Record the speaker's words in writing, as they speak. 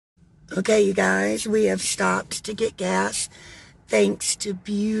Okay, you guys, we have stopped to get gas. Thanks to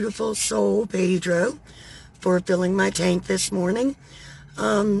beautiful soul Pedro for filling my tank this morning.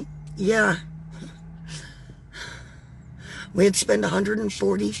 Yeah. We had spent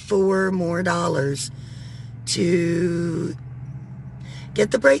 $144 more to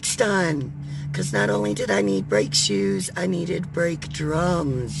get the brakes done. Because not only did I need brake shoes, I needed brake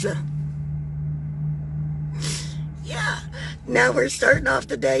drums. Yeah. Now we're starting off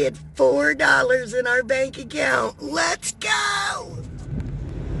the day at $4 in our bank account. Let's go!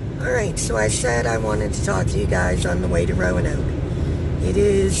 Alright, so I said I wanted to talk to you guys on the way to Roanoke. It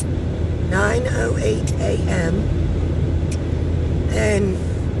is 9:08 a.m. and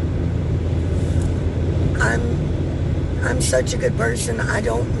I'm such a good person, I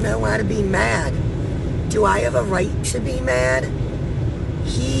don't know how to be mad. Do I have a right to be mad?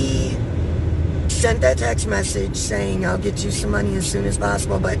 He sent that text message saying I'll get you some money as soon as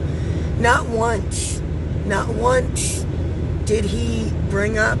possible, but not once did he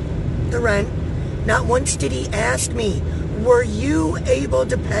bring up the rent. Not once did he ask me, were you able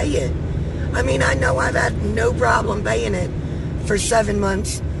to pay it? I mean, I know I've had no problem paying it for 7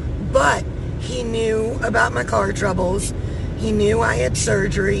 months, but he knew about my car troubles. He knew I had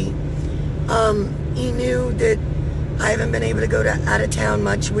surgery. He knew that I haven't been able to go to out of town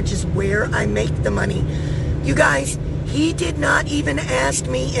much, which is where I make the money. You guys, he did not even ask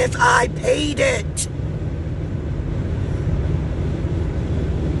me if I paid it.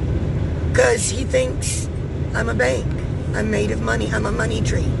 Because he thinks I'm a bank. I'm made of money. I'm a money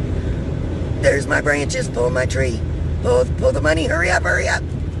tree. There's my branches. Pull my tree. Pull the money. Hurry up, hurry up.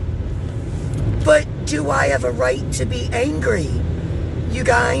 But do I have a right to be angry? You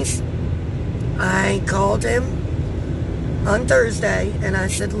guys, I called him on Thursday and I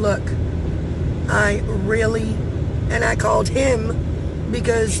said, look, and I called him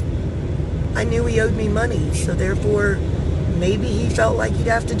because I knew he owed me money, so therefore maybe he felt like he'd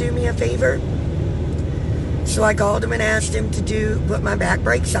have to do me a favor. So I called him and asked him to put my back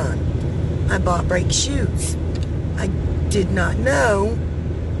brakes on. I bought brake shoes. I did not know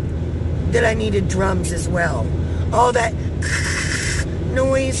that I needed drums as well. All that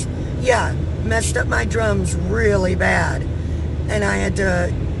noise, yeah, messed up my drums really bad. And I had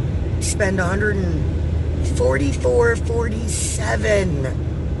to spend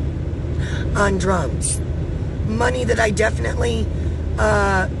 $144.47 on drums. Money that I definitely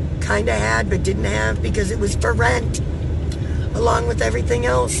kind of had but didn't have because it was for rent. Along with everything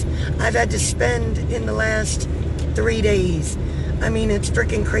else I've had to spend in the last 3 days. I mean, it's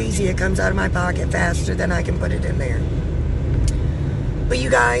freaking crazy. It comes out of my pocket faster than I can put it in there. But you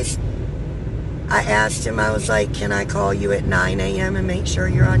guys, I asked him, I was like, can I call you at 9 a.m. and make sure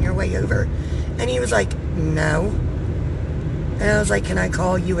you're on your way over? And he was like, no. And I was like, can I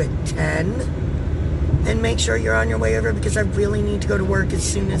call you at 10 and make sure you're on your way over? Because I really need to go to work as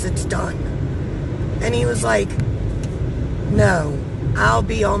soon as it's done. And he was like, no, I'll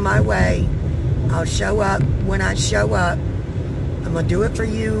be on my way. I'll show up. When I show up, I'm going to do it for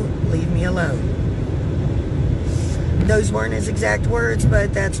you. Leave me alone. Those weren't his exact words,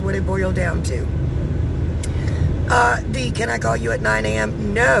 but that's what it boiled down to. Can I call you at 9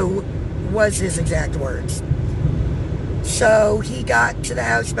 a.m.? No, was his exact words. So he got to the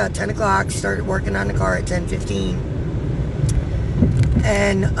house about 10 o'clock, started working on the car at 10:15.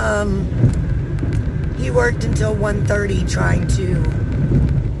 And he worked until 1:30 trying to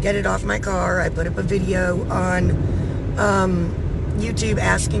get it off my car. I put up a video on YouTube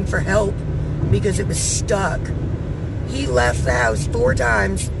asking for help because it was stuck. He left the house 4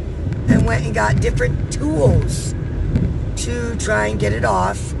 times and went and got different tools to try and get it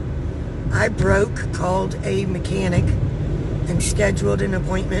off. I called a mechanic and scheduled an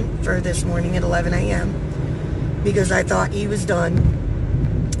appointment for this morning at 11 a.m. because I thought he was done.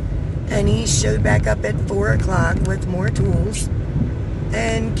 And he showed back up at 4 o'clock with more tools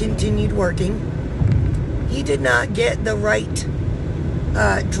and continued working. He did not get the right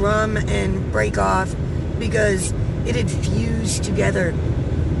drum and brake off because it had fused together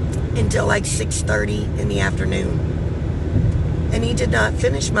until like 6:30 in the afternoon. And he did not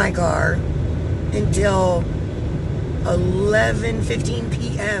finish my car until 11:15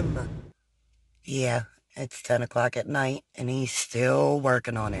 p.m. Yeah, it's 10 o'clock at night and he's still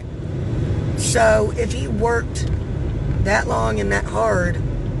working on it. So if he worked that long and that hard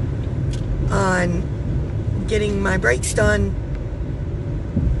on getting my brakes done,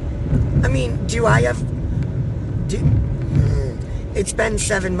 I mean, it's been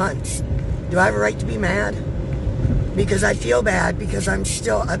 7 months. Do I have a right to be mad? Because I feel bad because I'm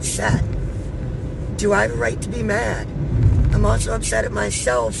still upset. Do I have a right to be mad? I'm also upset at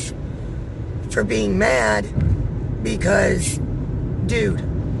myself for being mad because, dude,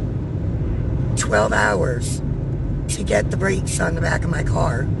 12 hours to get the brakes on the back of my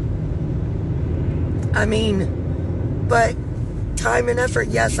car. I mean, but time and effort,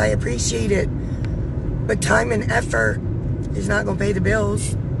 yes, I appreciate it. But time and effort is not going to pay the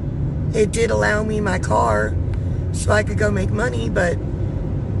bills. It did allow me my car so I could go make money, but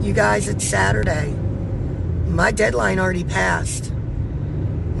you guys, it's Saturday. My deadline already passed.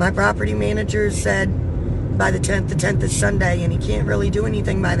 My property manager said by the 10th is Sunday, and he can't really do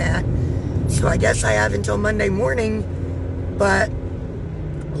anything by that. So I guess I have until Monday morning, but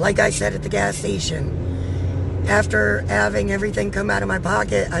like I said at the gas station, after having everything come out of my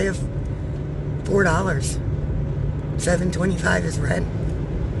pocket, I have $4. $7.25 is rent.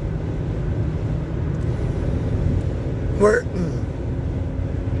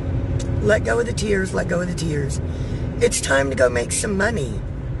 Let go of the tears, let go of the tears. It's time to go make some money.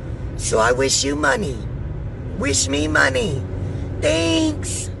 So I wish you money. Wish me money.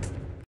 Thanks.